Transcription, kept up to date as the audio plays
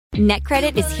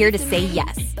NetCredit is here to say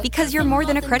yes, because you're more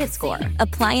than a credit score.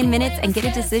 Apply in minutes and get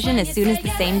a decision as soon as the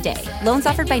same day. Loans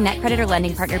offered by NetCredit or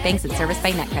lending partner banks and serviced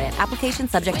by NetCredit. Application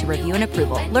subject to review and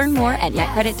approval. Learn more at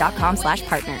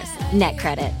netcredit.com/partners.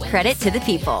 NetCredit. Credit to the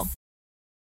people.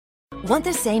 Want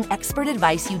the same expert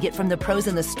advice you get from the pros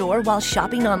in the store while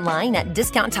shopping online at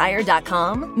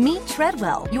DiscountTire.com? Meet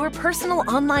Treadwell, your personal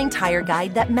online tire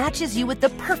guide that matches you with the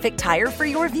perfect tire for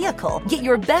your vehicle. Get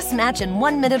your best match in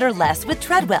 1 minute or less with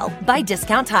Treadwell by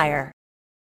Discount Tire.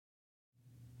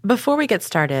 Before we get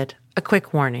started, a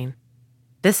quick warning.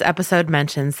 This episode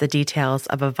mentions the details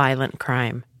of a violent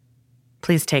crime.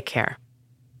 Please take care.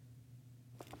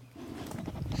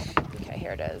 Okay,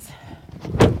 here it is.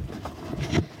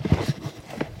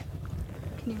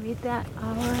 Can you read that?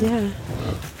 Yeah.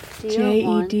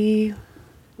 J.E.D.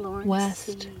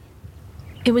 West.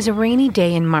 It was a rainy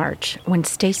day in March when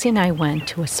Stacy and I went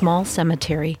to a small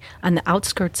cemetery on the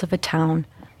outskirts of a town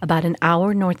about an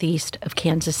hour northeast of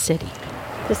Kansas City.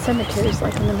 The cemetery is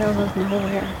like in the middle of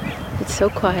nowhere. It's so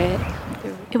quiet.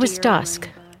 It was dusk,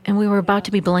 and we were about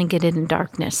to be blanketed in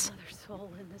darkness.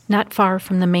 Not far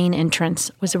from the main entrance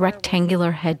was a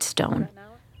rectangular headstone.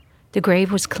 The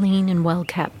grave was clean and well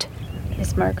kept.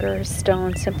 His marker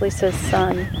stone simply says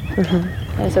son.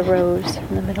 There's a rose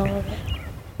in the middle of it.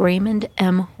 Raymond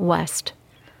M. West,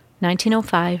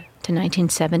 1905 to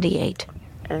 1978.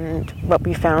 And what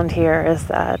we found here is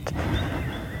that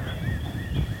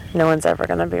no one's ever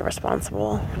going to be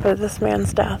responsible for this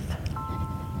man's death.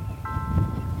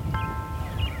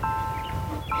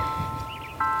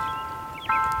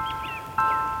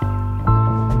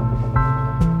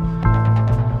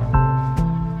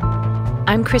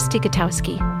 I'm Christy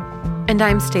Gutowski. And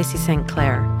I'm Stacy St.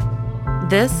 Clair.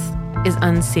 This is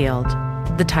Unsealed,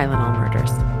 the Tylenol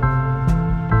Murders.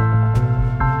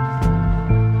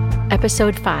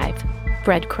 Episode 5,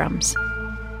 Breadcrumbs.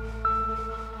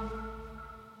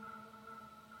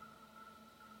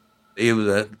 He was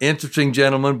an interesting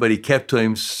gentleman, but he kept to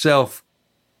himself.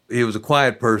 He was a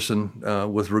quiet person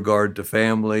with regard to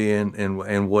family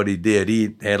and what he did.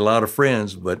 He had a lot of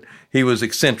friends, but he was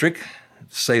eccentric,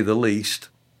 to say the least.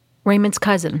 Raymond's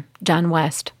cousin, John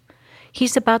West.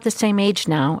 He's about the same age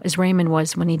now as Raymond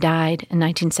was when he died in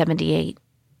 1978.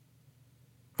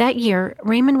 That year,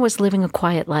 Raymond was living a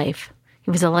quiet life. He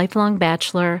was a lifelong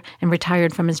bachelor and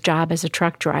retired from his job as a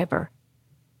truck driver.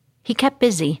 He kept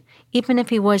busy, even if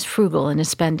he was frugal in his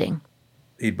spending.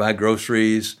 He'd buy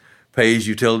groceries, pay his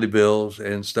utility bills,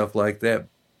 and stuff like that.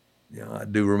 I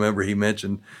do remember he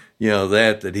mentioned,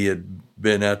 that he had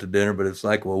been out to dinner, but it's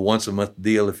like, once a month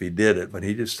deal if he did it. But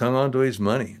he just hung on to his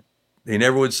money. He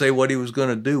never would say what he was going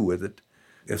to do with it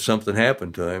if something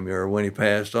happened to him or when he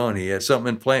passed on. He had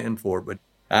something in plan for it, but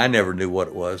I never knew what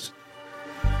it was.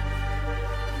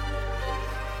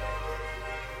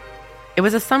 It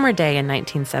was a summer day in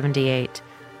 1978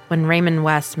 when Raymond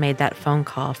West made that phone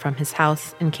call from his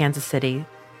house in Kansas City,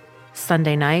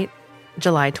 Sunday night,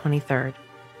 July 23rd.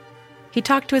 He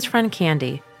talked to his friend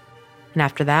Candy, and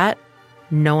after that,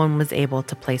 no one was able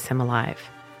to place him alive.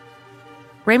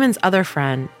 Raymond's other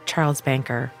friend, Charles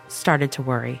Banker, started to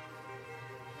worry.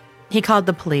 He called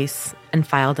the police and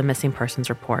filed a missing persons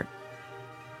report.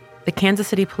 The Kansas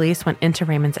City police went into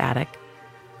Raymond's attic,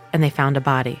 and they found a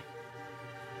body,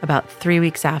 about 3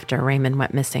 weeks after Raymond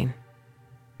went missing.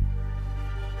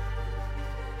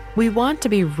 We want to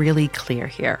be really clear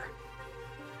here.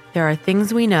 There are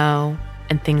things we know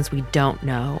and things we don't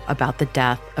know about the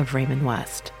death of Raymond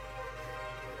West.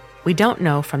 We don't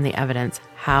know from the evidence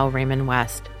how Raymond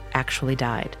West actually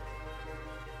died.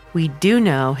 We do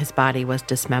know his body was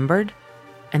dismembered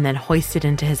and then hoisted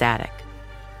into his attic.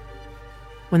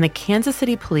 When the Kansas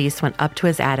City police went up to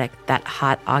his attic that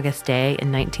hot August day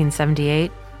in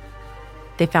 1978,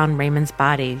 they found Raymond's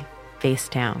body face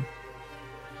down.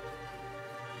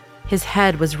 His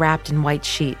head was wrapped in white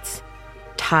sheets,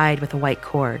 tied with a white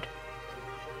cord.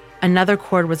 Another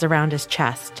cord was around his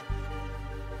chest.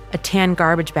 A tan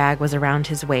garbage bag was around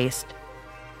his waist.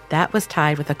 That was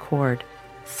tied with a cord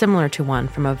similar to one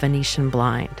from a Venetian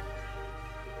blind.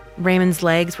 Raymond's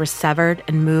legs were severed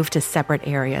and moved to separate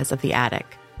areas of the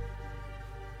attic.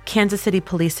 Kansas City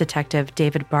Police Detective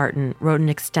David Barton wrote an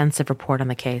extensive report on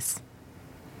the case.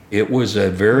 It was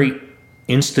a very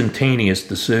instantaneous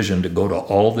decision to go to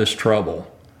all this trouble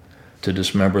to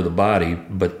dismember the body,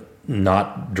 but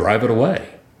not drive it away.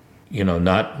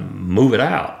 Not move it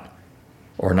out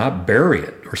or not bury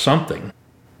it or something.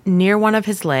 Near one of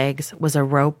his legs was a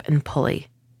rope and pulley.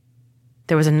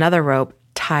 There was another rope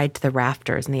tied to the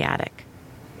rafters in the attic.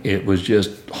 It was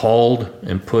just hauled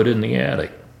and put in the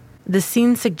attic. The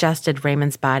scene suggested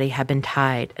Raymond's body had been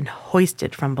tied and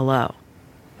hoisted from below.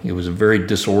 It was a very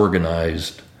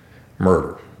disorganized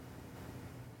murder.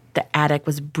 The attic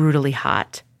was brutally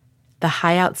hot. The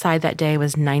high outside that day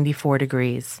was 94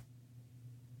 degrees.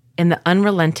 In the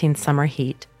unrelenting summer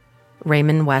heat,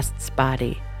 Raymond West's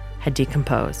body had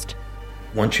decomposed.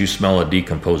 Once you smell a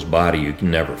decomposed body, you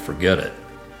can never forget it.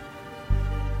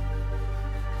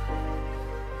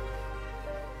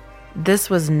 This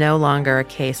was no longer a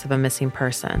case of a missing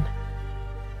person.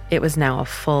 It was now a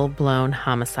full-blown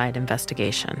homicide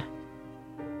investigation.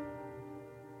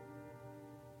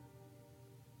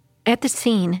 At the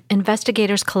scene,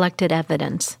 investigators collected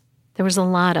evidence. There was a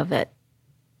lot of it.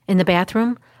 In the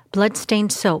bathroom,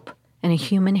 blood-stained soap and a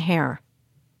human hair.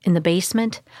 In the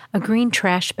basement, a green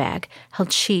trash bag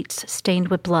held sheets stained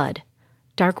with blood,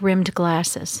 dark-rimmed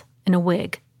glasses, and a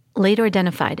wig, later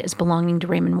identified as belonging to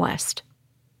Raymond West.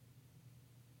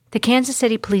 The Kansas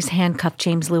City police handcuffed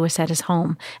James Lewis at his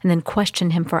home and then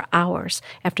questioned him for hours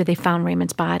after they found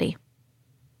Raymond's body.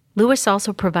 Lewis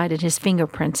also provided his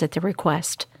fingerprints at their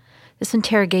request. This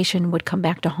interrogation would come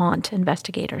back to haunt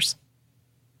investigators.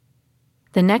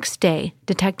 The next day,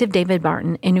 Detective David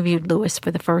Barton interviewed Lewis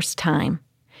for the first time.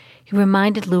 He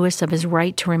reminded Lewis of his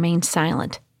right to remain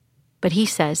silent, but he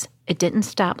says it didn't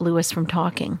stop Lewis from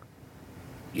talking.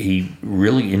 He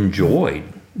really enjoyed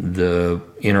the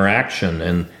interaction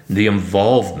and the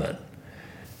involvement.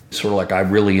 Sort of like, I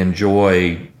really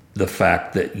enjoy the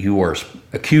fact that you are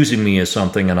accusing me of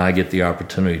something and I get the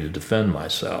opportunity to defend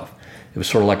myself. It was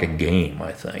sort of like a game,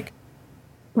 I think.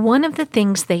 One of the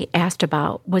things they asked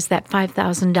about was that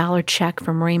 $5,000 check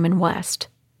from Raymond West,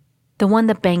 the one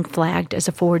the bank flagged as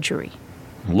a forgery.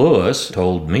 Lewis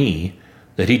told me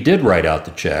that he did write out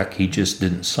the check, he just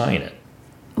didn't sign it.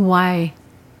 Why?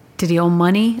 Did he owe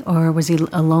money, or was he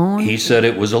a loan? He said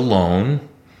it was a loan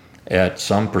at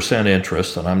some percent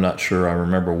interest, and I'm not sure I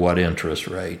remember what interest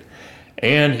rate.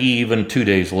 And he even 2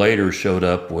 days later showed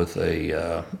up with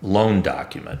a loan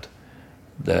document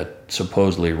that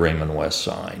supposedly Raymond West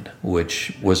signed,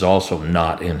 which was also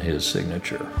not in his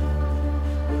signature.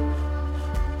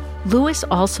 Lewis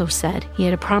also said he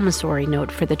had a promissory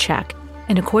note for the check,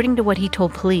 and according to what he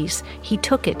told police, he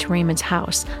took it to Raymond's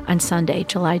house on Sunday,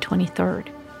 July 23rd.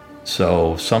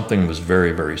 So something was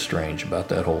very, very strange about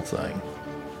that whole thing.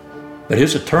 But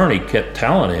his attorney kept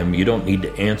telling him, you don't need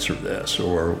to answer this,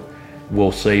 or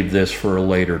we'll save this for a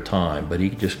later time. But he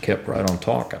just kept right on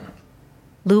talking.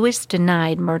 Lewis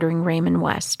denied murdering Raymond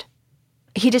West.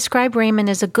 He described Raymond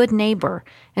as a good neighbor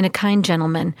and a kind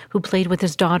gentleman who played with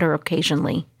his daughter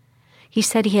occasionally. He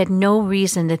said he had no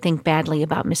reason to think badly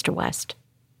about Mr. West.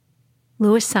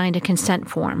 Lewis signed a consent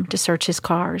form to search his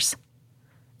cars,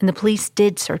 and the police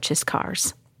did search his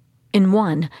cars. In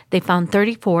one, they found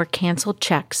 34 canceled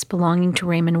checks belonging to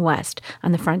Raymond West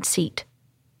on the front seat.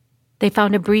 They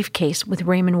found a briefcase with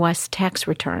Raymond West's tax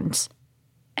returns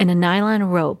and a nylon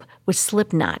rope with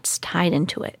slip knots tied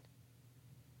into it.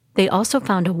 They also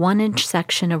found a 1-inch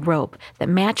section of rope that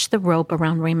matched the rope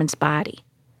around Raymond's body.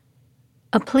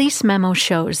 A police memo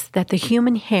shows that the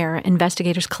human hair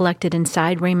investigators collected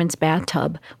inside Raymond's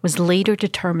bathtub was later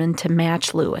determined to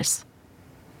match Lewis.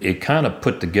 It kind of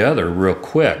put together real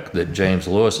quick that James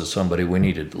Lewis is somebody we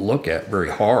needed to look at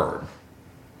very hard.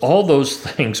 All those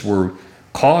things were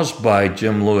caused by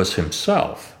Jim Lewis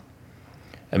himself.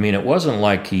 I mean, it wasn't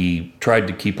like he tried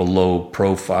to keep a low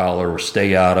profile or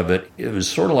stay out of it. It was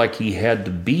sort of like he had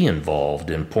to be involved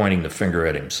in pointing the finger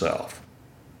at himself.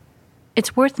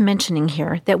 It's worth mentioning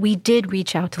here that we did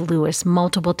reach out to Lewis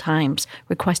multiple times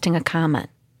requesting a comment.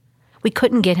 We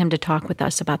couldn't get him to talk with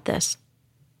us about this.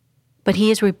 But he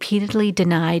has repeatedly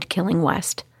denied killing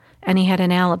West, and he had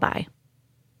an alibi.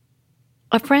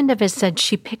 A friend of his said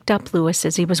she picked up Lewis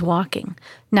as he was walking,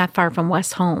 not far from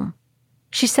West's home.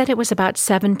 She said it was about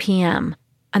 7 p.m.,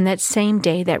 on that same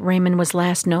day that Raymond was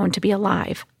last known to be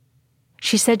alive.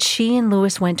 She said she and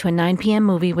Lewis went to a 9 p.m.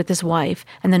 movie with his wife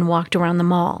and then walked around the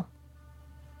mall.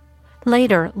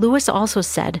 Later, Lewis also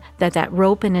said that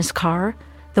rope in his car,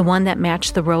 the one that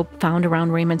matched the rope found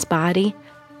around Raymond's body,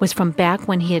 was from back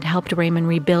when he had helped Raymond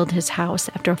rebuild his house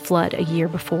after a flood a year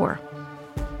before.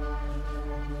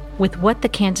 With what the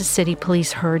Kansas City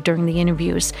police heard during the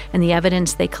interviews and the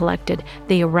evidence they collected,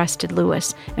 they arrested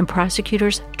Lewis, and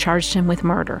prosecutors charged him with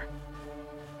murder.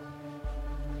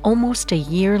 Almost a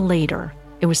year later,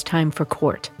 it was time for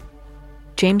court.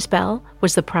 James Bell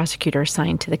was the prosecutor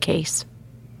assigned to the case.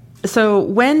 So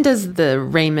when does the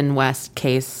Raymond West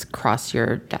case cross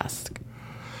your desk?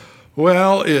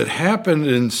 Well, it happened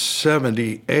in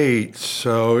 78,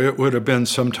 so it would have been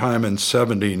sometime in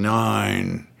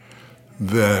 79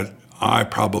 that I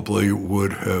probably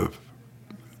would have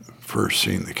first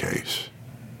seen the case.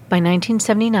 By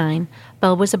 1979,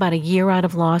 Bell was about a year out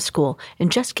of law school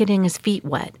and just getting his feet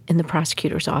wet in the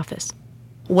prosecutor's office.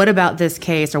 What about this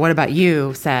case, or what about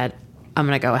you, said, I'm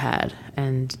going to go ahead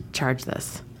and charge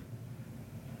this?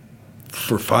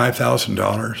 For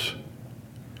 $5,000.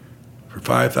 For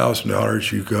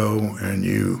 $5,000, you go and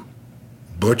you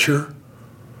butcher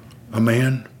a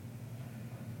man?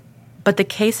 But the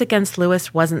case against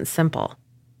Lewis wasn't simple.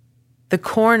 The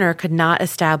coroner could not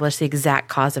establish the exact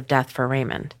cause of death for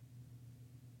Raymond.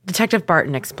 Detective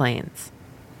Barton explains.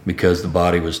 Because the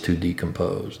body was too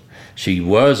decomposed. She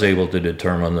was able to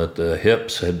determine that the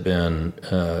hips had been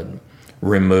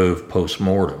removed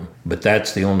post-mortem, but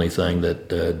that's the only thing that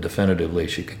definitively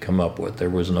she could come up with. There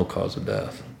was no cause of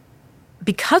death.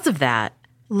 Because of that,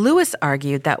 Lewis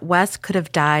argued that West could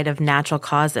have died of natural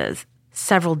causes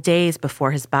several days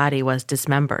before his body was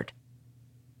dismembered.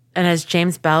 And as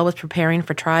James Bell was preparing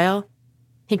for trial,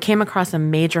 he came across a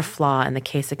major flaw in the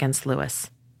case against Lewis.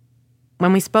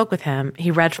 When we spoke with him,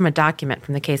 he read from a document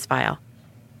from the case file.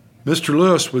 Mr.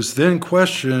 Lewis was then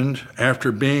questioned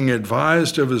after being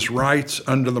advised of his rights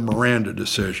under the Miranda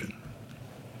decision.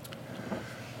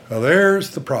 Now,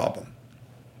 there's the problem.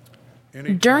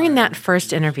 During that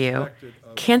first interview,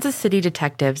 Kansas City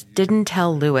detectives didn't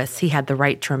tell Lewis he had the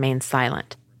right to remain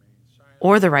silent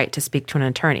or the right to speak to an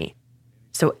attorney.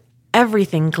 So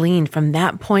everything gleaned from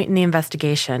that point in the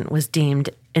investigation was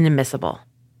deemed inadmissible.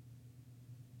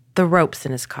 The ropes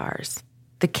in his cars,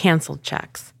 the canceled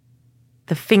checks,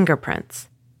 the fingerprints,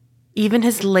 even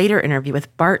his later interview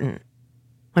with Barton,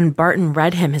 when Barton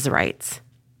read him his rights.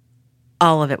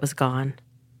 All of it was gone.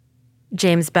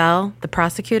 James Bell, the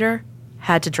prosecutor,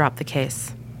 had to drop the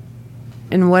case.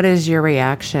 And what is your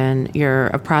reaction? You're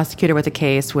a prosecutor with a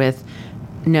case with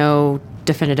no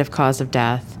definitive cause of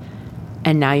death,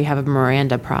 and now you have a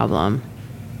Miranda problem.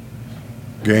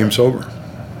 Game's over.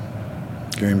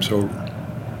 Game's over.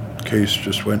 Case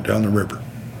just went down the river.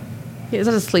 Is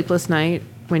that a sleepless night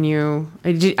when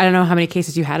I don't know how many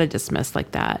cases you had to dismiss like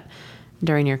that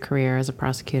during your career as a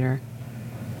prosecutor?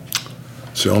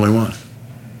 It's the only one.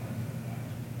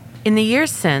 In the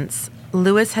years since,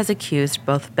 Lewis has accused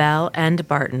both Bell and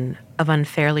Barton of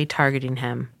unfairly targeting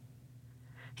him.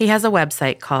 He has a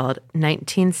website called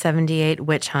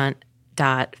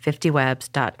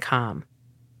 1978witchhunt.50webs.com.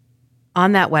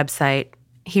 On that website,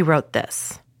 he wrote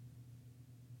this.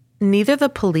 Neither the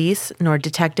police nor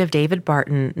Detective David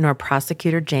Barton nor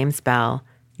prosecutor James Bell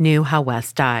knew how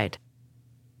West died.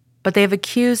 But they have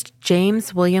accused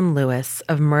James William Lewis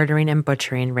of murdering and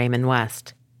butchering Raymond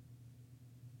West.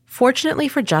 Fortunately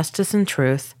for justice and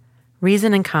truth,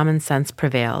 reason and common sense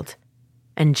prevailed,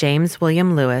 and James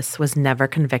William Lewis was never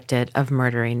convicted of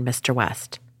murdering Mr.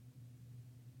 West.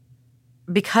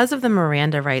 Because of the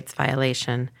Miranda rights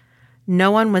violation, no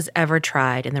one was ever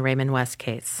tried in the Raymond West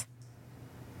case.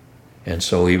 And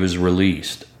so he was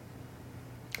released.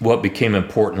 What became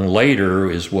important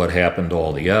later is what happened to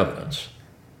all the evidence.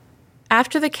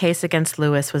 After the case against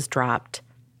Lewis was dropped,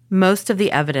 most of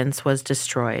the evidence was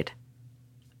destroyed.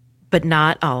 But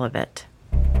not all of it.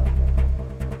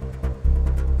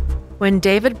 When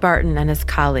David Barton and his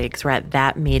colleagues were at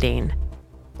that meeting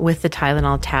with the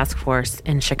Tylenol Task Force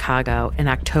in Chicago in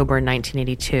October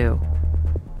 1982,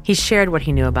 he shared what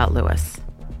he knew about Lewis.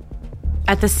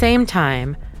 At the same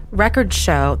time, records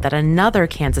show that another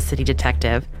Kansas City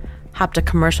detective hopped a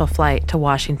commercial flight to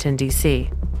Washington, D.C.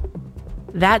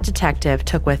 That detective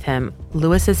took with him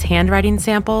Lewis's handwriting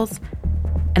samples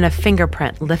and a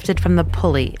fingerprint lifted from the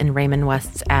pulley in Raymond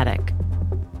West's attic.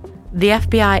 The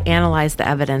FBI analyzed the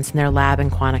evidence in their lab in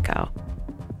Quantico.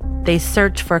 They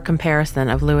searched for a comparison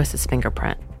of Lewis's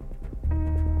fingerprint.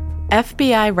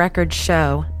 FBI records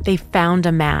show they found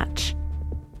a match.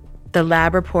 The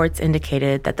lab reports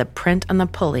indicated that the print on the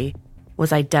pulley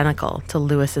was identical to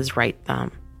Lewis's right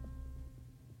thumb.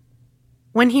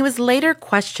 When he was later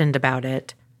questioned about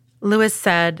it, Lewis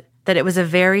said that it was a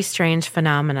very strange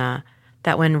phenomena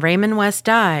that when Raymond West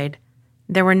died,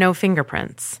 there were no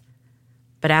fingerprints.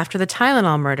 But after the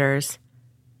Tylenol murders,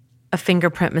 a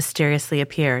fingerprint mysteriously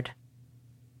appeared.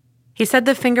 He said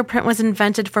the fingerprint was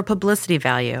invented for publicity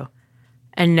value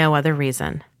and no other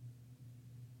reason.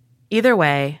 Either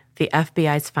way, the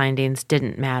FBI's findings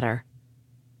didn't matter.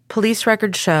 Police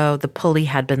records show the pulley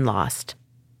had been lost,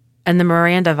 and the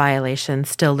Miranda violation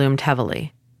still loomed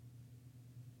heavily.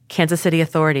 Kansas City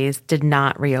authorities did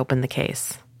not reopen the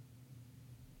case.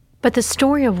 But the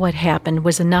story of what happened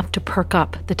was enough to perk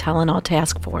up the Tylenol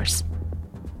Task Force.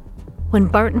 When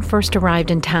Barton first arrived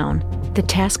in town, the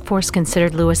task force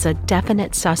considered Lewis a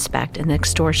definite suspect in the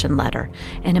extortion letter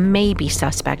and a maybe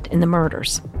suspect in the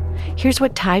murders. Here's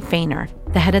what Ty Fainer,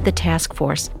 the head of the task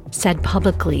force, said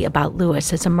publicly about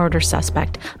Lewis as a murder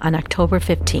suspect on October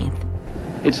 15th.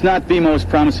 It's not the most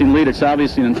promising lead. It's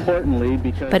obviously an important lead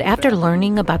because... But after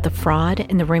learning about the fraud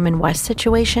in the Raymond West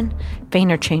situation,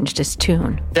 Feiner changed his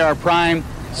tune. They are prime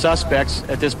suspects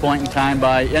at this point in time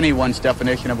by anyone's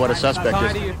definition of what a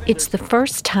suspect is. It's the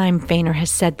first time Feiner has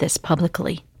said this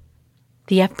publicly.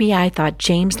 The FBI thought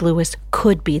James Lewis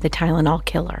could be the Tylenol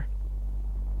killer.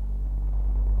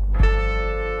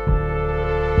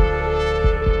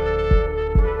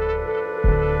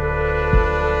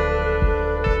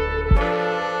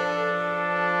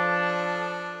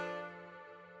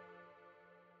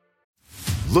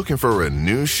 Looking for a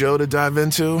new show to dive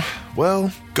into?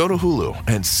 Well, go to Hulu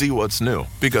and see what's new,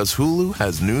 because Hulu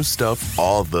has new stuff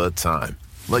all the time.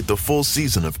 Like the full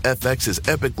season of FX's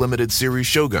epic limited series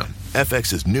Shogun,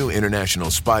 FX's new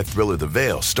international spy thriller The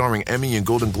Veil, starring Emmy and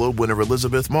Golden Globe winner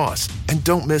Elizabeth Moss. And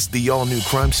don't miss the all-new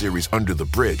crime series Under the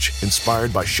Bridge,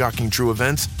 inspired by shocking true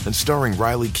events and starring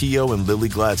Riley Keough and Lily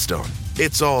Gladstone.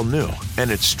 It's all new,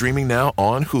 and it's streaming now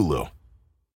on Hulu.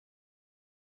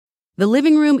 The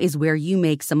living room is where you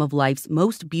make some of life's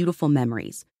most beautiful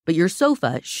memories, but your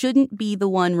sofa shouldn't be the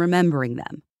one remembering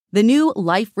them. The new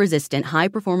life-resistant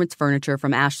high-performance furniture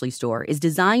from Ashley Store is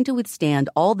designed to withstand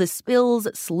all the spills,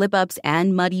 slip-ups,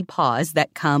 and muddy paws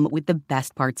that come with the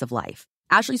best parts of life.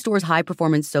 Ashley Store's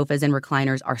high-performance sofas and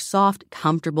recliners are soft,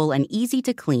 comfortable, and easy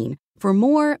to clean for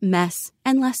more mess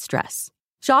and less stress.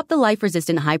 Shop the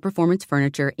life-resistant high-performance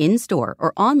furniture in-store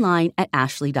or online at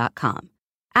ashley.com.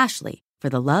 Ashley, for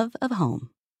the love of home.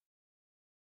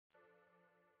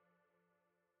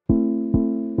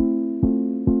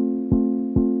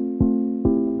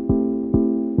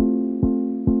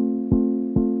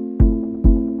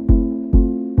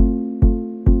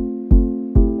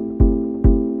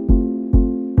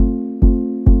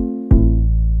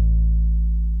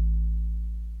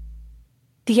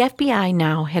 The FBI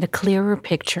now had a clearer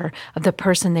picture of the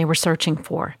person they were searching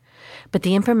for, but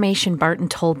the information Barton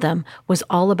told them was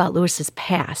all about Lewis's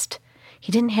past.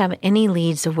 He didn't have any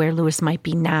leads of where Lewis might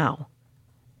be now.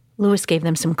 Lewis gave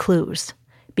them some clues,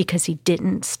 because he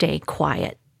didn't stay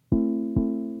quiet.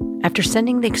 After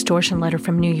sending the extortion letter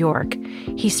from New York,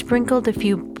 he sprinkled a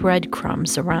few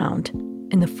breadcrumbs around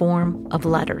in the form of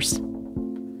letters.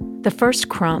 The first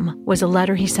crumb was a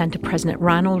letter he sent to President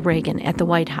Ronald Reagan at the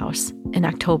White House in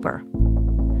October.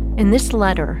 In this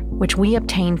letter, which we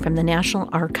obtained from the National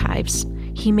Archives,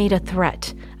 he made a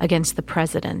threat against the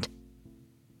president.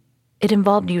 It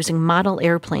involved using model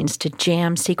airplanes to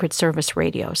jam Secret Service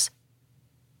radios.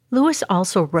 Lewis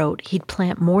also wrote he'd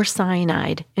plant more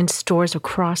cyanide in stores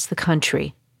across the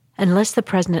country unless the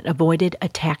president avoided a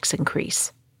tax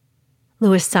increase.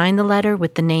 Lewis signed the letter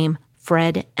with the name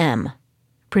Fred M.,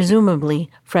 presumably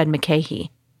Fred McCahey,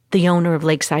 the owner of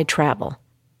Lakeside Travel,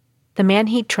 the man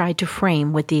he'd tried to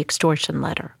frame with the extortion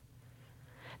letter.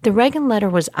 The Reagan letter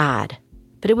was odd,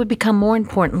 but it would become more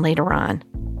important later on.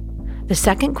 The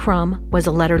second crumb was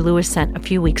a letter Lewis sent a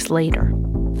few weeks later.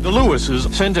 The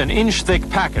Lewises sent an inch-thick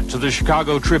packet to the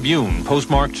Chicago Tribune,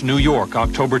 postmarked New York,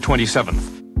 October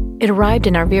 27th. It arrived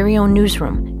in our very own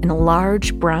newsroom in a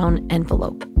large brown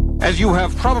envelope. As you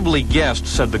have probably guessed,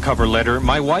 said the cover letter,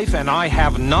 my wife and I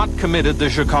have not committed the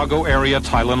Chicago area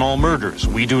Tylenol murders.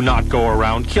 We do not go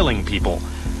around killing people.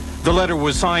 The letter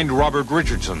was signed Robert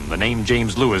Richardson, the name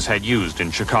James Lewis had used in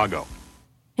Chicago.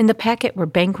 In the packet were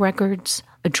bank records,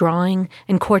 a drawing,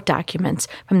 and court documents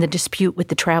from the dispute with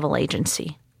the travel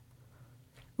agency.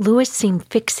 Lewis seemed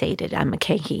fixated on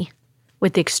McCahey.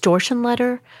 With the extortion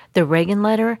letter, the Reagan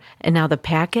letter, and now the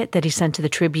packet that he sent to the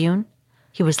Tribune,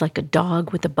 he was like a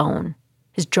dog with a bone,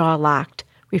 his jaw locked,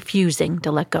 refusing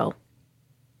to let go.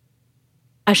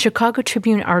 A Chicago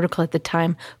Tribune article at the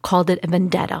time called it a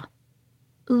vendetta.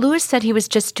 Lewis said he was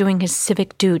just doing his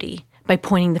civic duty by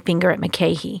pointing the finger at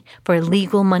McCahey for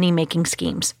illegal money-making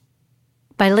schemes.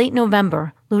 By late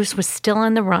November, Lewis was still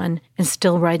on the run and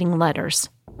still writing letters.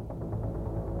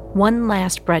 One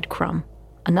last breadcrumb,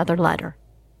 another letter.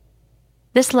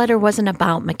 This letter wasn't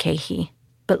about McCahey,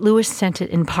 but Lewis sent it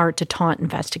in part to taunt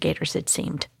investigators, it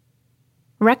seemed.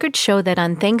 Records show that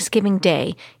on Thanksgiving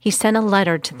Day, he sent a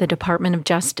letter to the Department of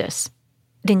Justice.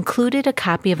 It included a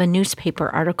copy of a newspaper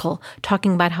article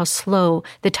talking about how slow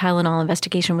the Tylenol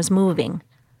investigation was moving.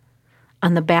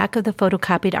 On the back of the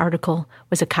photocopied article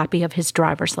was a copy of his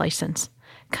driver's license.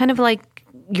 Kind of like,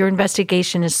 your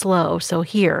investigation is slow, so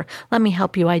here, let me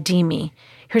help you ID me.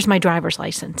 Here's my driver's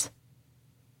license.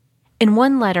 In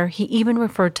one letter, he even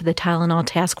referred to the Tylenol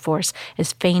task force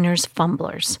as Feiner's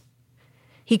fumblers.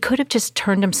 He could have just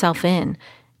turned himself in,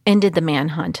 ended the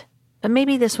manhunt, but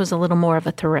maybe this was a little more of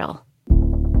a thrill.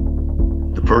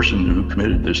 the person who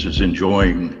committed this is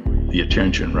enjoying the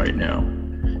attention right now,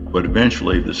 but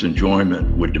eventually this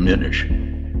enjoyment would diminish,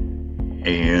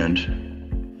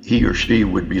 and he or she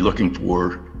would be looking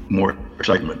for more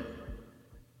excitement.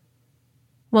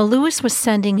 While Lewis was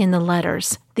sending in the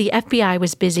letters, the FBI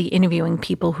was busy interviewing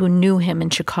people who knew him in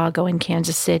Chicago and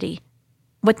Kansas City.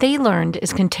 What they learned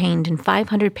is contained in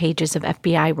 500 pages of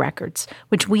FBI records,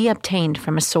 which we obtained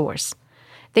from a source.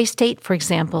 They state, for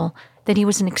example, that he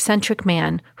was an eccentric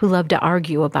man who loved to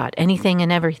argue about anything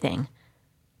and everything.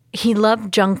 He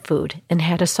loved junk food and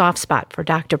had a soft spot for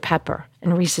Dr. Pepper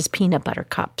and Reese's peanut butter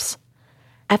cups.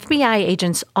 FBI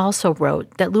agents also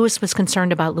wrote that Lewis was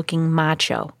concerned about looking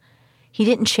macho. He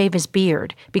didn't shave his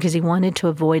beard because he wanted to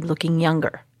avoid looking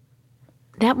younger.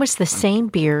 That was the same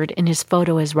beard in his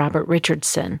photo as Robert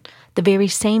Richardson, the very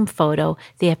same photo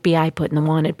the FBI put in the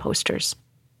wanted posters.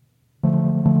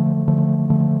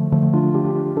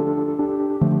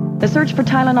 The search for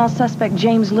Tylenol suspect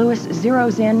James Lewis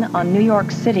zeroes in on New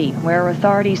York City, where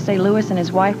authorities say Lewis and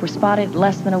his wife were spotted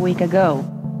less than a week ago.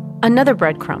 Another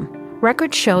breadcrumb.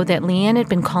 Records show that Leanne had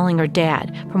been calling her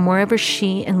dad from wherever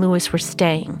she and Lewis were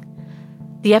staying.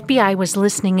 The FBI was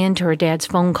listening in to her dad's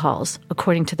phone calls,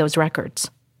 according to those records.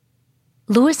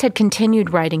 Lewis had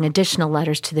continued writing additional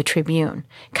letters to the Tribune,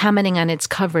 commenting on its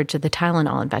coverage of the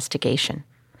Tylenol investigation,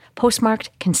 postmarked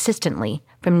consistently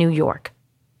from New York.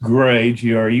 Gray,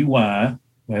 Grey,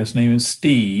 last name is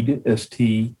Steed,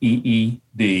 Steed.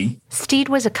 Steed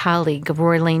was a colleague of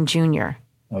Roy Lane Jr.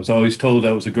 I was always told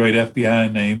that was a great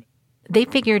FBI name. They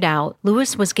figured out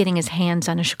Lewis was getting his hands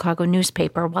on a Chicago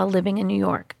newspaper while living in New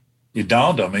York. It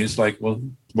dawned on me, it's like, well,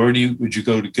 where would you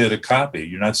go to get a copy?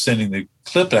 You're not sending the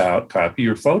clipped out copy,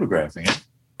 you're photographing it.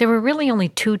 There were really only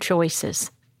two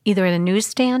choices, either at a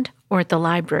newsstand or at the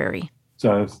library.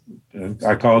 So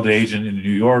I called the agent in New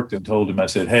York and told him, I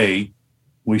said, hey,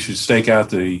 we should stake out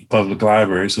the public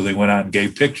library. So they went out and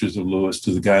gave pictures of Lewis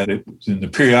to the guy that was in the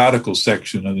periodical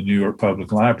section of the New York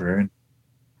Public Library.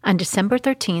 On December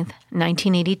 13th,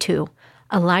 1982,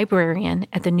 a librarian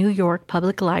at the New York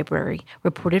Public Library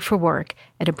reported for work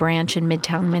at a branch in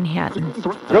Midtown Manhattan.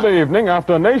 Good evening.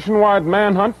 After a nationwide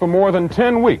manhunt for more than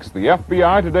 10 weeks, the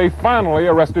FBI today finally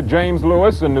arrested James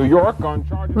Lewis in New York on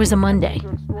charges. It was a Monday.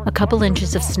 A couple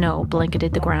inches of snow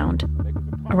blanketed the ground.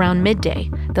 Around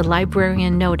midday, the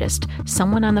librarian noticed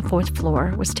someone on the fourth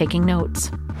floor was taking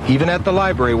notes. Even at the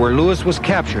library where Lewis was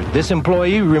captured, this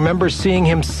employee remembers seeing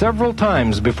him several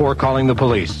times before calling the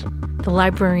police. The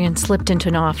librarian slipped into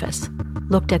an office,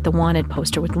 looked at the wanted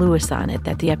poster with Lewis on it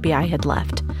that the FBI had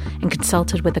left, and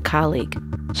consulted with a colleague.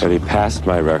 So he passed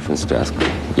my reference desk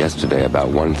yesterday about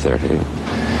 1:30,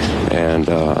 and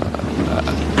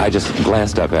I just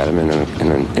glanced up at him in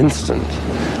an instant.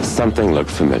 Something looked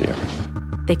familiar.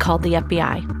 They called the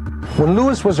FBI. When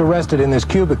Lewis was arrested in this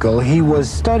cubicle, he was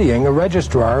studying a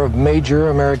registrar of major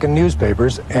American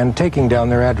newspapers and taking down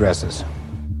their addresses.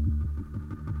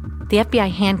 The FBI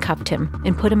handcuffed him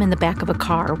and put him in the back of a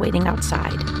car waiting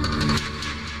outside.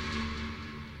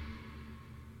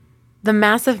 The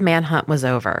massive manhunt was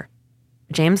over.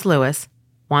 James Lewis,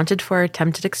 wanted for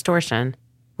attempted extortion,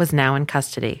 was now in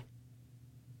custody.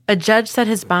 A judge set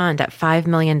his bond at $5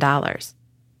 million,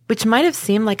 which might have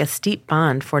seemed like a steep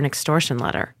bond for an extortion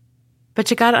letter. But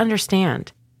you gotta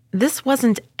understand, this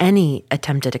wasn't any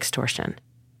attempted extortion.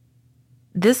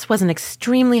 This was an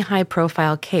extremely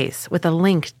high-profile case with a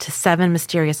link to 7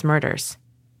 mysterious murders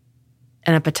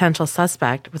and a potential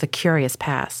suspect with a curious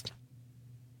past.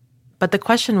 But the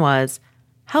question was,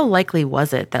 how likely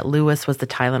was it that Lewis was the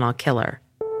Tylenol killer?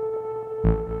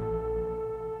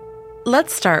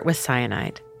 Let's start with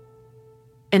cyanide.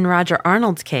 In Roger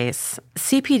Arnold's case,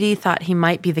 CPD thought he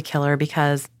might be the killer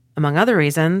because, among other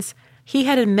reasons, he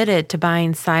had admitted to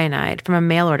buying cyanide from a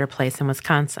mail-order place in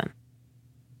Wisconsin.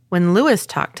 When Lewis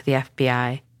talked to the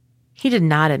FBI, he did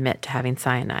not admit to having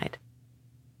cyanide.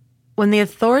 When the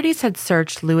authorities had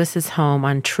searched Lewis's home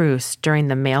on truce during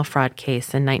the mail fraud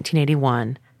case in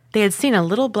 1981, they had seen a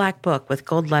little black book with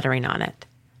gold lettering on it,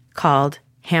 called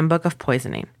Handbook of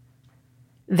Poisoning.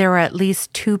 There were at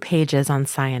least 2 pages on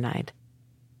cyanide.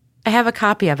 I have a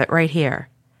copy of it right here.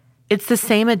 It's the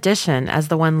same edition as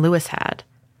the one Lewis had.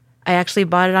 I actually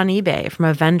bought it on eBay from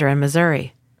a vendor in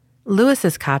Missouri.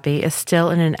 Lewis's copy is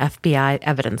still in an FBI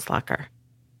evidence locker.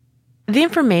 The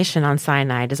information on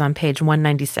cyanide is on page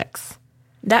 196.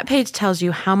 That page tells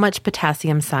you how much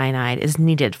potassium cyanide is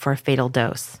needed for a fatal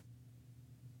dose.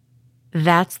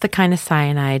 That's the kind of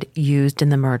cyanide used in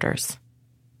the murders.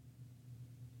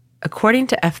 According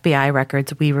to FBI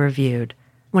records we reviewed,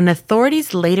 when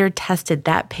authorities later tested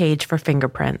that page for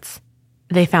fingerprints,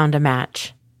 they found a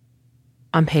match.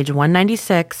 On page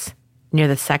 196, near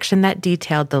the section that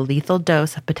detailed the lethal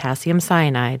dose of potassium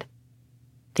cyanide,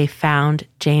 they found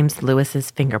James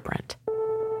Lewis's fingerprint.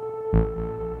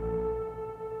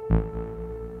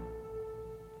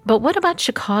 But what about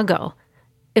Chicago?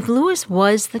 If Lewis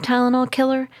was the Tylenol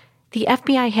killer, the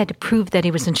FBI had to prove that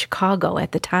he was in Chicago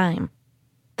at the time.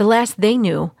 The last they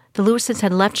knew, the Lewises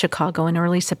had left Chicago in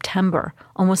early September,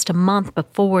 almost a month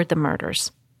before the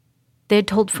murders. They had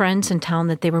told friends in town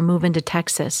that they were moving to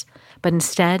Texas, but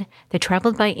instead they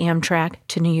traveled by Amtrak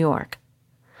to New York.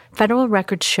 Federal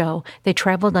records show they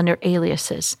traveled under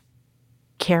aliases,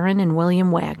 Karen and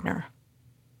William Wagner.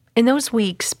 In those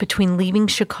weeks between leaving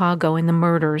Chicago and the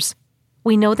murders,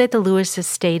 we know that the Lewises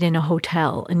stayed in a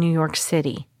hotel in New York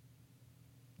City.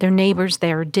 Their neighbors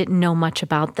there didn't know much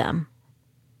about them.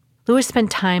 Lewis spent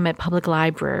time at public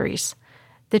libraries.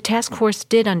 The task force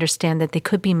did understand that they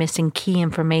could be missing key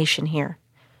information here.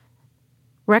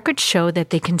 Records show that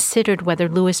they considered whether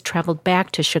Lewis traveled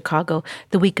back to Chicago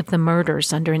the week of the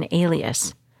murders under an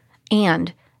alias.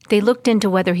 And they looked into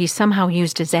whether he somehow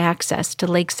used his access to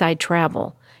Lakeside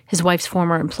Travel, his wife's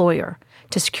former employer,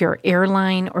 to secure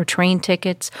airline or train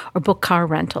tickets or book car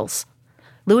rentals.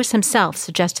 Lewis himself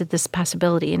suggested this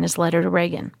possibility in his letter to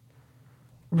Reagan.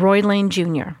 Roy Lane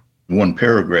Jr. One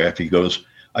paragraph, he goes,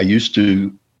 I used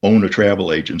to own a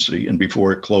travel agency, and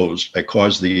before it closed, I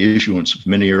caused the issuance of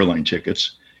many airline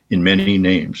tickets in many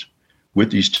names.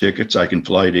 With these tickets, I can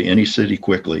fly to any city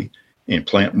quickly and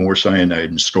plant more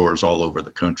cyanide in stores all over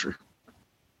the country.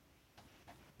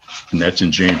 And that's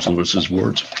in James Lewis's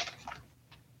words.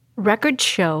 Records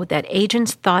show that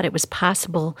agents thought it was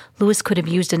possible Lewis could have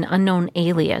used an unknown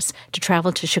alias to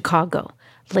travel to Chicago,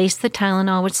 lace the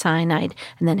Tylenol with cyanide,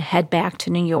 and then head back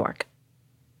to New York.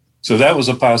 So that was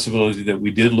a possibility that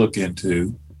we did look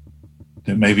into,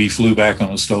 that maybe he flew back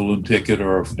on a stolen ticket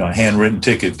or a handwritten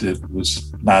ticket that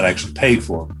was not actually paid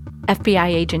for. FBI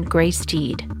agent Gray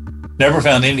Steed. Never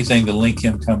found anything to link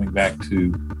him coming back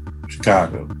to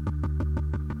Chicago.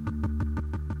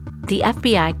 The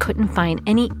FBI couldn't find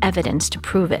any evidence to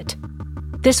prove it.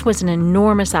 This was an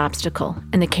enormous obstacle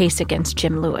in the case against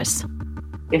Jim Lewis.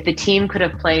 If the team could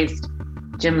have placed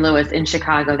Jim Lewis in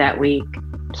Chicago that week,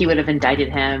 he would have indicted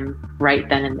him right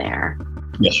then and there.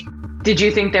 Yes. Did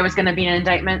you think there was going to be an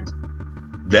indictment?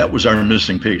 That was our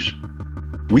missing piece.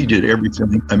 We did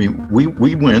everything. I mean,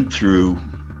 we went through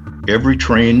every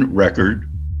train record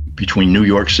between New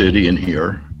York City and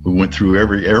here. We went through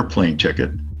every airplane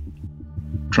ticket,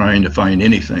 trying to find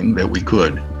anything that we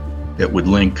could that would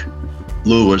link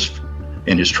Lewis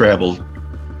and his travel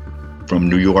from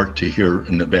New York to here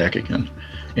and back again.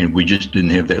 And we just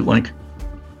didn't have that link.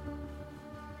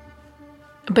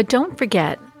 But don't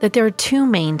forget that there are two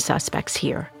main suspects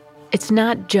here. It's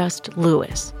not just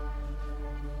Lewis.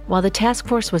 While the task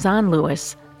force was on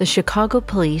Lewis, the Chicago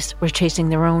police were chasing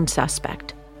their own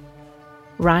suspect,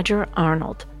 Roger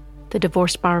Arnold, the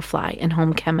divorced barfly and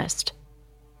home chemist.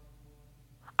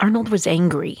 Arnold was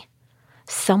angry.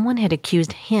 Someone had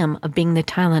accused him of being the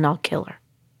Tylenol killer.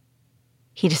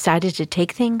 He decided to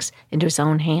take things into his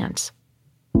own hands.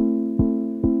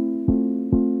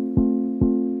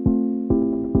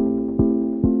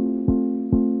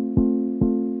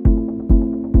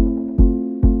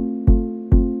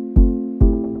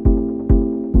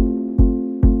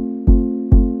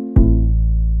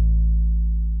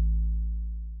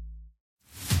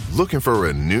 Looking for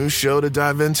a new show to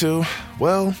dive into?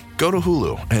 Well, go to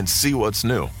Hulu and see what's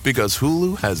new, because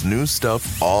Hulu has new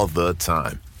stuff all the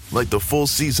time. Like the full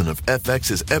season of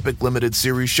FX's epic limited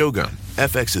series Shogun,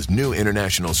 FX's new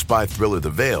international spy thriller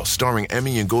The Veil, starring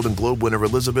Emmy and Golden Globe winner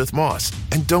Elizabeth Moss.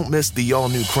 And don't miss the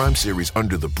all-new crime series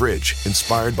Under the Bridge,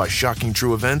 inspired by shocking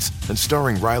true events and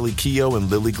starring Riley Keough and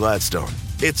Lily Gladstone.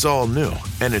 It's all new,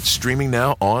 and it's streaming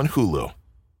now on Hulu.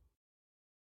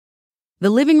 The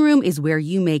living room is where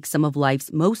you make some of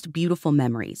life's most beautiful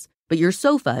memories, but your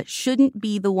sofa shouldn't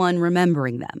be the one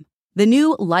remembering them. The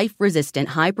new life-resistant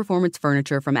high-performance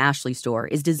furniture from Ashley Store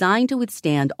is designed to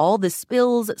withstand all the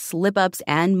spills, slip-ups,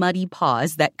 and muddy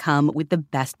paws that come with the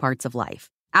best parts of life.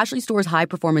 Ashley Store's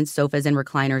high-performance sofas and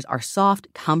recliners are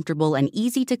soft, comfortable, and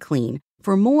easy to clean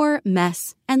for more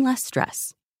mess and less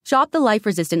stress. Shop the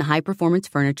life-resistant high-performance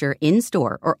furniture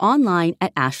in-store or online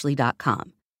at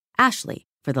ashley.com. Ashley,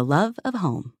 for the love of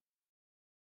home.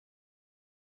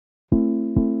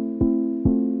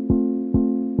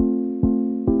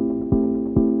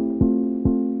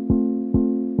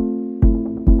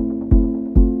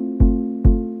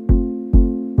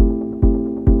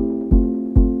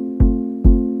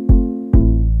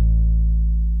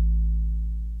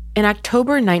 In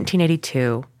October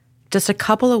 1982, just a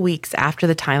couple of weeks after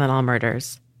the Tylenol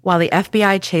murders, while the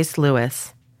FBI chased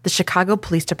Lewis, the Chicago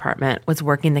Police Department was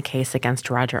working the case against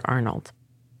Roger Arnold.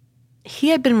 He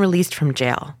had been released from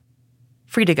jail,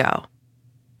 free to go,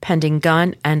 pending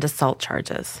gun and assault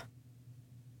charges.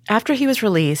 After he was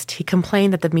released, he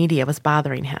complained that the media was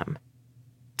bothering him.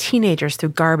 Teenagers threw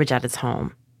garbage at his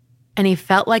home, and he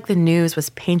felt like the news was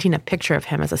painting a picture of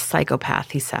him as a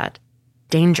psychopath, he said.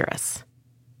 Dangerous.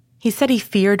 He said he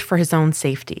feared for his own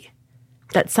safety,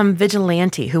 that some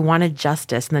vigilante who wanted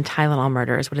justice in the Tylenol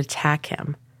murders would attack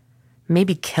him,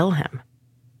 maybe kill him.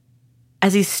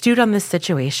 As he stewed on this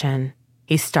situation,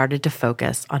 he started to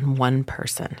focus on one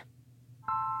person.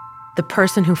 The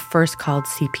person who first called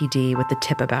CPD with the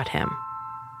tip about him.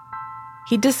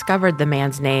 He discovered the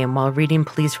man's name while reading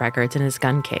police records in his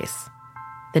gun case.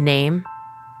 The name?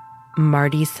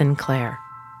 Marty Sinclair.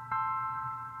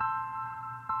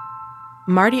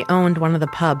 Marty owned one of the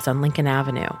pubs on Lincoln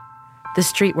Avenue, the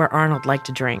street where Arnold liked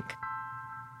to drink.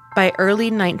 By early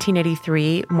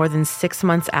 1983, more than 6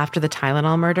 months after the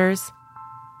Tylenol murders,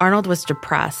 Arnold was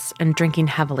depressed and drinking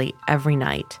heavily every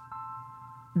night.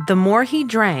 The more he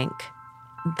drank,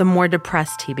 the more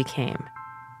depressed he became.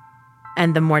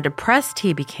 And the more depressed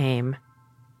he became,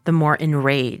 the more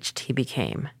enraged he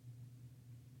became.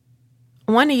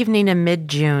 One evening in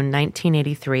mid-June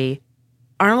 1983,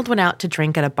 Arnold went out to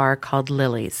drink at a bar called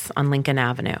Lily's on Lincoln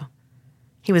Avenue.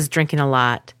 He was drinking a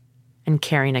lot and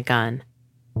carrying a gun.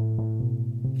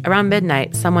 Around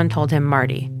midnight, someone told him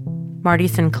Marty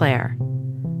Sinclair,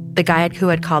 the guy who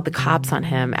had called the cops on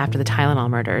him after the Tylenol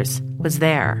murders, was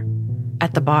there,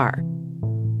 at the bar.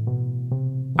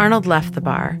 Arnold left the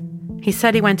bar. He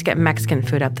said he went to get Mexican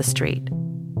food up the street.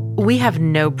 We have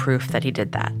no proof that he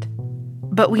did that.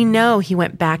 But we know he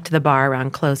went back to the bar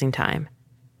around closing time.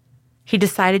 He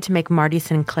decided to make Marty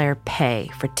Sinclair pay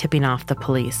for tipping off the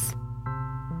police.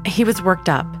 He was worked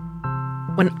up.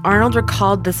 When Arnold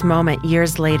recalled this moment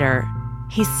years later,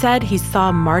 he said he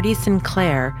saw Marty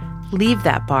Sinclair leave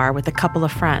that bar with a couple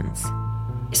of friends.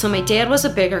 So my dad was a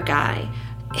bigger guy.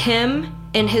 Him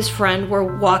and his friend were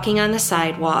walking on the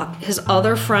sidewalk. His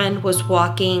other friend was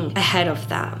walking ahead of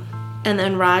them. And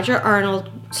then Roger Arnold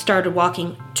started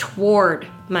walking toward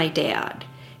my dad.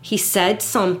 He said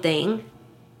something.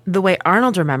 The way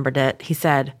Arnold remembered it, he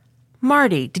said,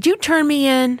 "Marty, did you turn me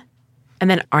in?" And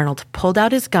then Arnold pulled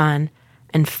out his gun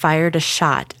and fired a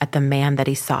shot at the man that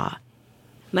he saw.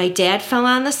 My dad fell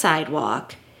on the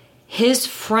sidewalk. His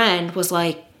friend was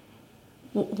like,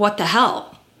 "What the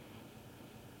hell?"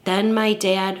 Then my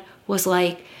dad was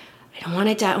like, "I don't want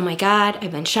to die. Oh my God,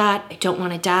 I've been shot. I don't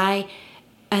want to die."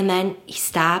 And then he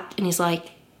stopped and he's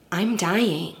like, "I'm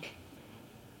dying.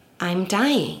 I'm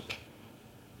dying."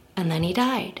 And then he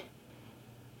died.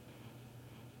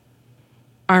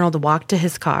 Arnold walked to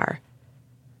his car.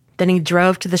 Then he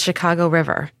drove to the Chicago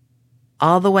River,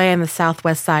 all the way on the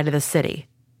southwest side of the city.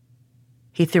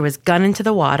 He threw his gun into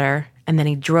the water, and then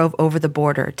he drove over the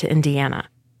border to Indiana.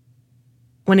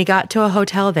 When he got to a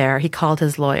hotel there, he called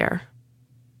his lawyer.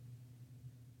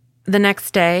 The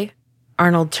next day,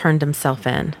 Arnold turned himself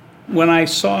in. When I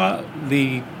saw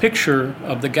the picture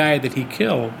of the guy that he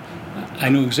killed, I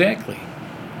knew exactly.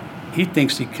 He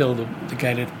thinks he killed the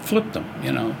guy that flipped him,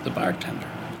 the bartender.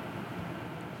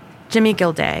 Jimmy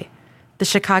Gilday, the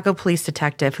Chicago police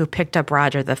detective who picked up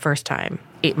Roger the first time,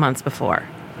 8 months before.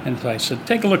 And so I said,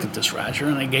 "Take a look at this, Roger."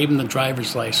 And I gave him the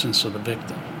driver's license of the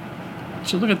victim. I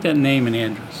said, "Look at that name and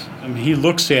address." I mean, he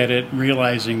looks at it,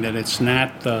 realizing that it's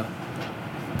not the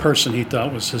person he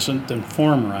thought was his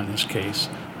informer on his case.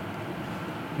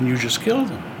 "And you just killed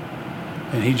him."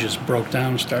 And he just broke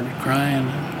down and started crying.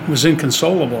 It was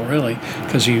inconsolable, really,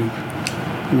 because he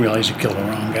realized he killed the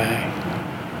wrong guy.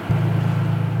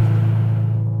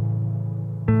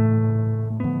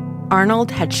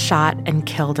 Arnold had shot and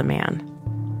killed a man.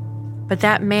 But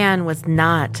that man was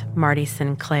not Marty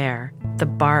Sinclair, the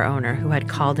bar owner who had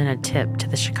called in a tip to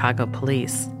the Chicago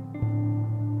police.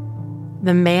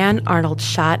 The man Arnold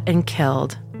shot and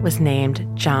killed was named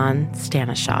John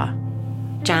Stanishaw.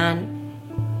 John,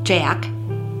 Jack,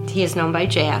 he is known by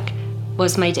Jack,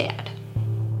 was my dad.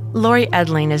 Lori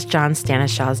Edling is John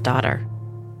Stanishaw's daughter.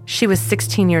 She was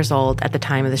 16 years old at the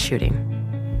time of the shooting.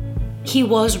 He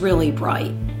was really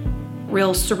bright,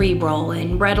 real cerebral,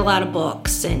 and read a lot of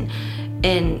books and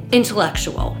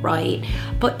intellectual, right?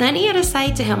 But then he had a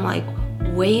side to him like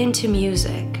way into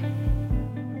music.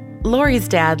 Lori's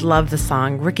dad loved the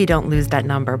song "Ricky Don't Lose That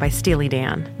Number" by Steely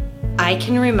Dan. I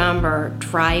can remember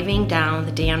driving down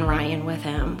the Dan Ryan with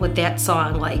him with that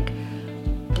song like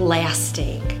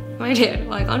blasting. My dad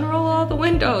like, "Unroll all the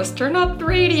windows, turn up the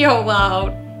radio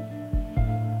loud."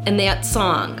 And that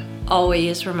song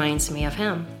always reminds me of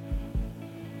him.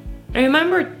 I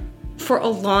remember for a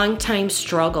long time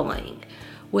struggling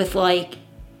with, like,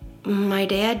 my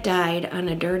dad died on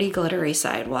a dirty, glittery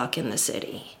sidewalk in the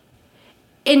city,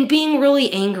 and being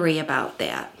really angry about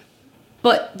that.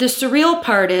 But the surreal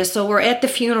part is, so we're at the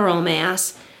funeral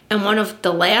mass, and one of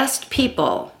the last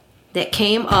people that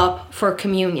came up for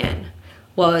communion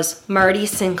was Marty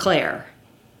Sinclair.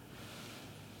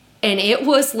 And it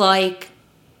was like,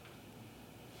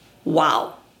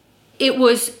 wow. It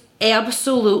was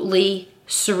absolutely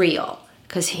surreal,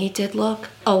 because he did look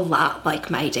a lot like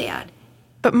my dad.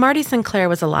 But Marty Sinclair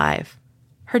was alive.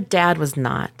 Her dad was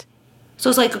not. So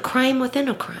it's like a crime within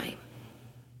a crime.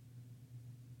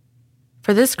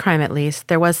 For this crime, at least,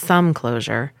 there was some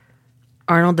closure.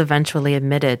 Arnold eventually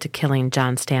admitted to killing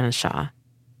John Stanishaw.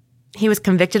 He was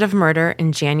convicted of murder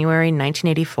in January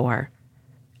 1984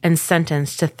 and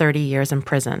sentenced to 30 years in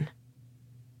prison.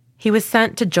 He was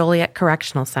sent to Joliet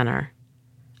Correctional Center,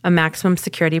 a maximum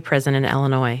security prison in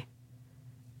Illinois.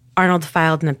 Arnold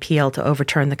filed an appeal to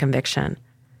overturn the conviction.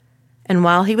 And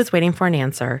while he was waiting for an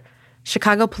answer,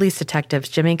 Chicago police detectives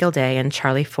Jimmy Gilday and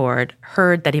Charlie Ford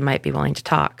heard that he might be willing to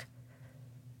talk.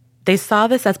 They saw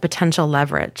this as potential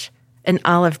leverage, an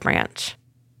olive branch,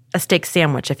 a steak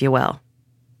sandwich, if you will.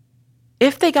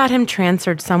 If they got him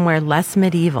transferred somewhere less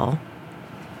medieval,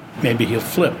 maybe he'll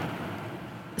flip.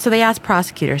 So they asked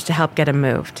prosecutors to help get him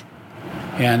moved.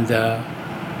 And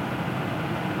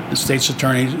the state's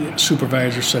attorney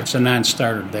supervisor said it's a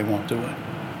non-starter. They won't do it.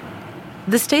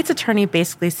 The state's attorney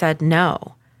basically said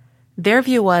no. Their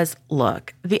view was,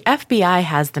 look, the FBI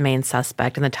has the main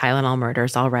suspect in the Tylenol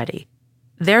murders already.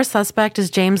 Their suspect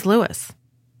is James Lewis.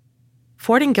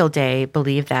 Ford and Gilday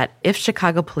believed that if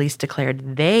Chicago police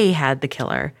declared they had the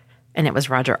killer, and it was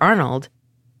Roger Arnold,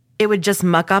 it would just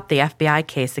muck up the FBI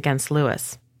case against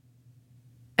Lewis.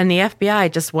 And the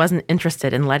FBI just wasn't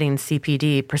interested in letting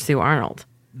CPD pursue Arnold.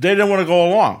 They didn't want to go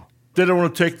along. They didn't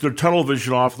want to take their tunnel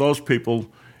vision off those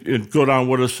people and go down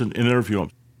with us and interview them.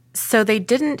 So they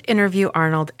didn't interview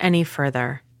Arnold any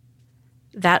further.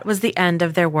 That was the end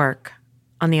of their work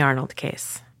on the Arnold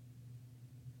case.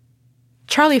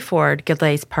 Charlie Ford,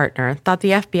 Gilday's partner, thought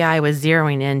the FBI was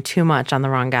zeroing in too much on the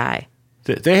wrong guy.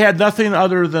 They had nothing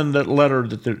other than that letter,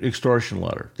 the extortion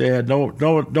letter. They had no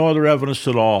other evidence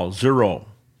at all, zero.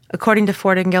 According to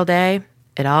Ford and Gilday,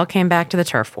 it all came back to the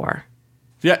turf war.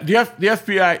 The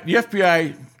FBI,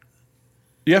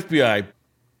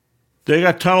 they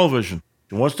got tunnel vision.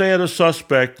 Once they had a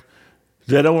suspect,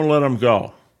 they don't want to let him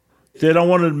go. They don't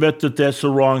want to admit that that's the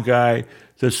wrong guy,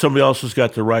 that somebody else has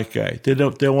got the right guy. They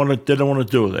don't want to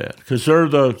do that because they're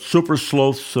the super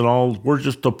sleuths and all. We're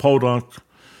just the podunk,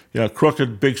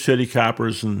 crooked big city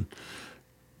coppers, and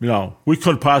we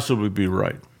couldn't possibly be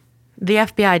right. The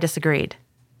FBI disagreed.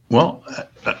 Well,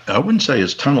 I wouldn't say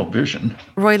it's tunnel vision.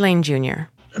 Roy Lane Jr.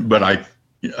 But I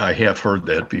have heard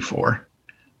that before.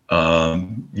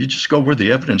 You just go where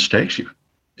the evidence takes you.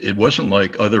 It wasn't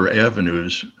like other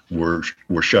avenues were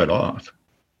shut off.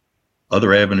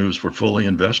 Other avenues were fully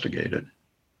investigated.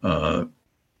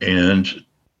 And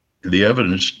the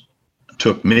evidence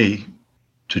took me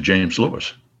to James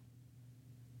Lewis.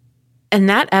 And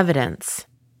that evidence,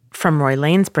 from Roy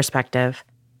Lane's perspective,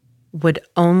 would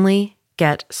only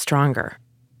get stronger.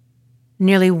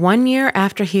 Nearly 1 year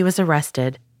after he was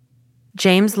arrested,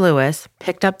 James Lewis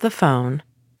picked up the phone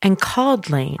and called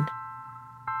Lane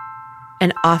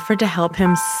and offered to help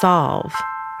him solve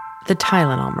the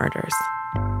Tylenol murders.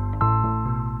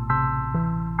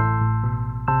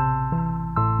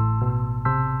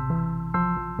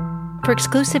 For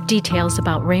exclusive details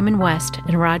about Raymond West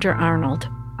and Roger Arnold,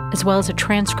 as well as a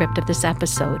transcript of this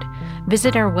episode,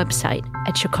 visit our website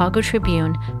at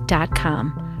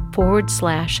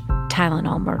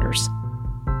chicagotribune.com/Tylenol murders.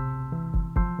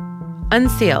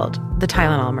 Unsealed, The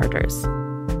Tylenol Murders,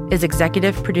 is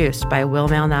executive produced by Will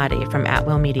Malnati from At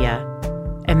Will Media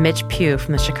and Mitch Pugh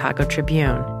from the Chicago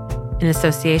Tribune in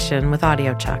association with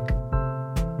AudioChuck.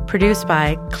 Produced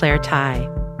by Claire Ty,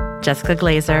 Jessica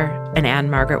Glazer, and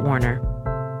Anne-Margaret Warner.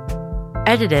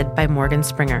 Edited by Morgan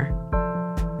Springer.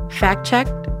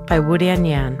 Fact-checked by Wudian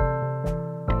Yan.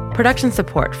 Production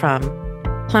support from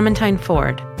Clementine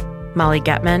Ford, Molly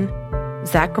Getman,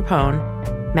 Zach Rapone,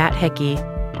 Matt Hickey,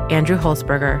 Andrew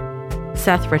Holzberger,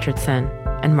 Seth Richardson,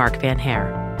 and Mark Van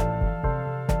Hare.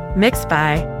 Mixed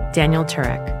by Daniel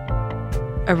Turek.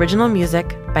 Original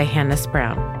music by Hannes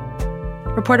Brown.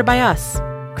 Reported by us,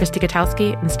 Christy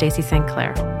Gutowski and Stacey St.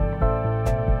 Clair.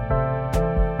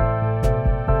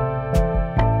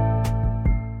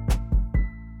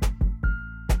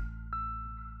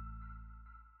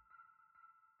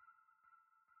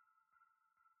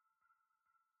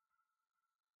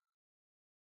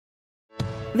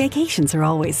 Vacations are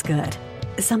always good.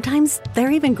 Sometimes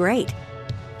they're even great.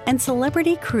 And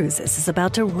Celebrity Cruises is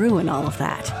about to ruin all of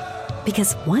that.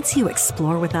 Because once you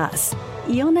explore with us,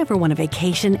 you'll never want a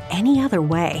vacation any other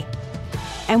way.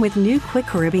 And with new Quick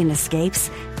Caribbean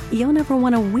Escapes, you'll never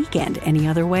want a weekend any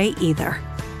other way either.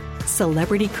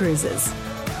 Celebrity Cruises.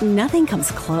 Nothing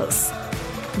comes close.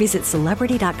 Visit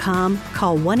Celebrity.com,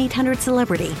 call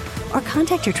 1-800-CELEBRITY, or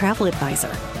contact your travel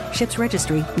advisor. Ships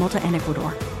Registry, Malta and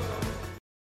Ecuador.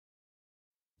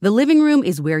 The living room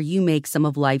is where you make some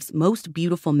of life's most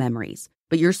beautiful memories,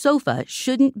 but your sofa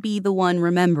shouldn't be the one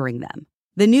remembering them.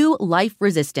 The new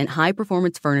life-resistant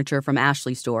high-performance furniture from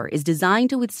Ashley Store is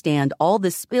designed to withstand all the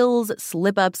spills,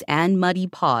 slip-ups, and muddy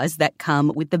paws that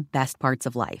come with the best parts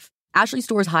of life. Ashley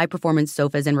Store's high-performance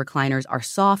sofas and recliners are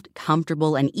soft,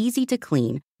 comfortable, and easy to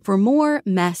clean for more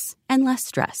mess and less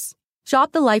stress.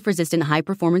 Shop the life-resistant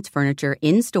high-performance furniture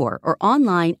in-store or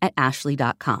online at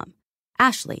ashley.com.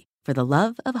 Ashley, for the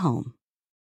love of home.